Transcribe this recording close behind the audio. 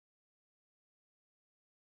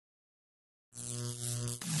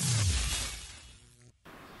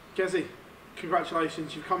Gezzy,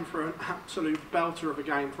 congratulations, you've come through an absolute belter of a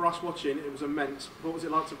game. For us watching, it was immense. What was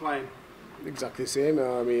it like to play in? Exactly the same.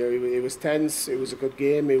 I mean, it was tense, it was a good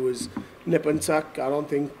game, it was nip and tuck. I don't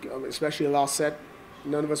think, especially the last set,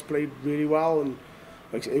 none of us played really well, and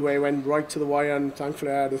like it went right to the wire, and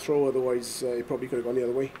thankfully I had a throw, otherwise it probably could have gone the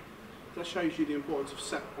other way. That shows you the importance of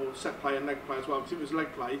set play and leg play as well, because it was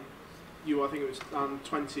leg play. I think it was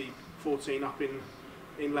 20-14 up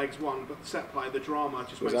in legs one, but the set play, the drama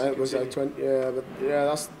just makes it continue. Was that 20? Yeah, but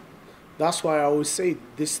yeah, that's why I always say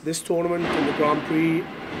this tournament and the Grand Prix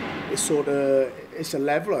is it's a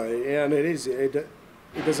leveler, yeah, and it is. It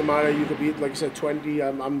doesn't matter. You could be, like you said, 20.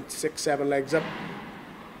 I'm 6-7 legs up,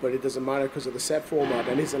 but it doesn't matter because of the set format,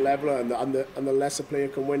 and it's a leveler, and the lesser player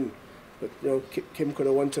can win. But you know, Kim could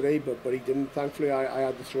have won today, but he didn't. Thankfully, I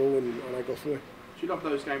had the throw and I got through it. Do you love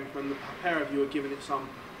those games when the pair of you were giving it some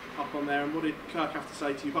up on there? And what did Kirk have to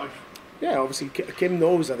say to you both? Yeah, obviously Kim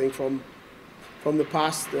knows. I think from the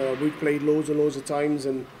past, we've played loads and loads of times,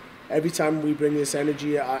 and every time we bring this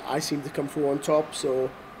energy, I seem to come through on top.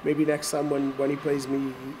 So maybe next time when he plays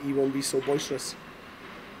me, he won't be so boisterous.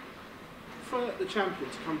 For the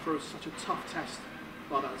champion to come through such a tough test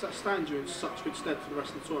like that, does that stand you in such good stead for the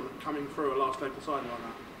rest of the tournament, coming through a last leg decider like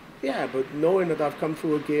that? Yeah, but knowing that I've come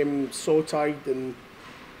through a game so tight, and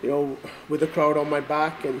you know, with the crowd on my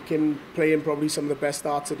back, and Kim playing probably some of the best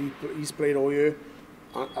darts that he's played all year,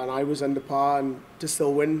 and I was under par, and to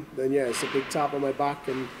still win, then yeah, it's a big tap on my back,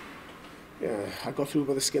 and yeah, I got through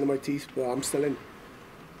by the skin of my teeth, but I'm still in.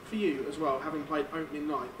 For you as well, having played opening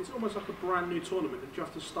night, it's almost like a brand new tournament, and you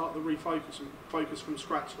have to start the refocus and focus from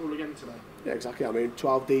scratch all again today. Yeah, exactly. I mean,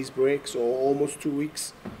 12 days break, so almost 2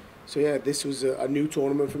 weeks. So yeah, this was a new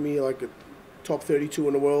tournament for me, like a top 32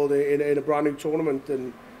 in the world in a brand new tournament,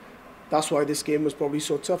 and that's why this game was probably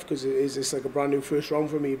so tough, because it's like a brand new first round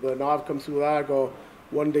for me. But now I've come through that, I got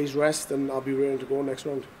 1 day's rest, and I'll be ready to go next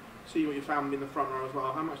round. So you got your family in the front row as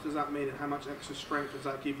well. How much does that mean, and how much extra strength does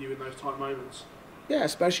that give you in those tight moments? Yeah,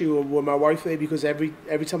 especially with my wife there, because every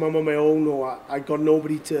time I'm on my own, or I got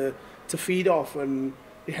nobody to feed off, and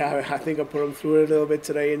yeah, I think I put them through it a little bit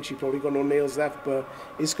today, and she probably got no nails left, but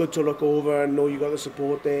it's good to look over and know you got the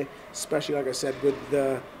support there, especially, like I said, with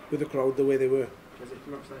the crowd the way they were.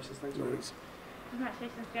 Congratulations, thanks very much.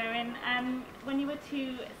 Congratulations, Gerwyn. When you were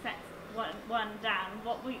 2 sets, one down,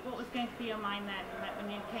 what was going through your mind then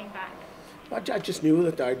when you came back? I just knew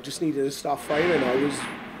that I just needed to start firing. I was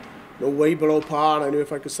way below par, and I knew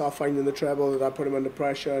if I could start finding the treble that I'd put him under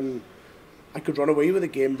pressure, and I could run away with the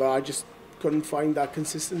game, but I just couldn't find that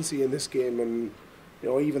consistency in this game. And you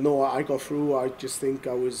know, even though I got through, I just think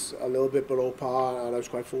I was a little bit below par, and I was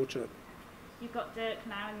quite fortunate. You've got Dirk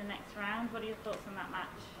now in the next round. What are your thoughts on that match?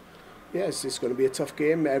 Yes, it's going to be a tough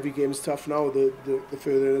game. Every game's tough now, the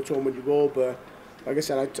further in the tournament you go, but like I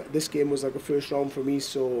said, this game was like a first round for me,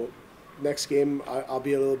 so next game I'll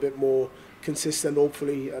be a little bit more consistent,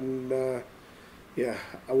 hopefully, and yeah,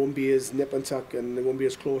 I won't be as nip and tuck, and it won't be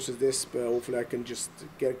as close as this, but hopefully I can just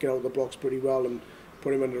get out of the blocks pretty well and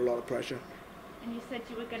put him under a lot of pressure. And you said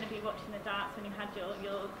you were going to be watching the darts when you had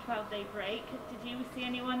your 12-day break. Did you see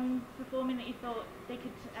anyone performing that you thought they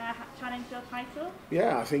could challenge your title?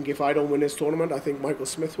 Yeah, I think if I don't win this tournament, I think Michael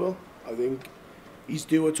Smith will. I think he's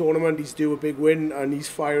due a tournament, he's due a big win, and he's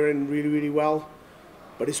firing really, really well.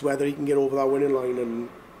 But it's whether he can get over that winning line, and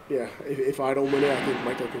yeah, if I don't win it, I think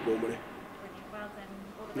Michael could go win it. Well then,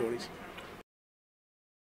 all the best. No worries.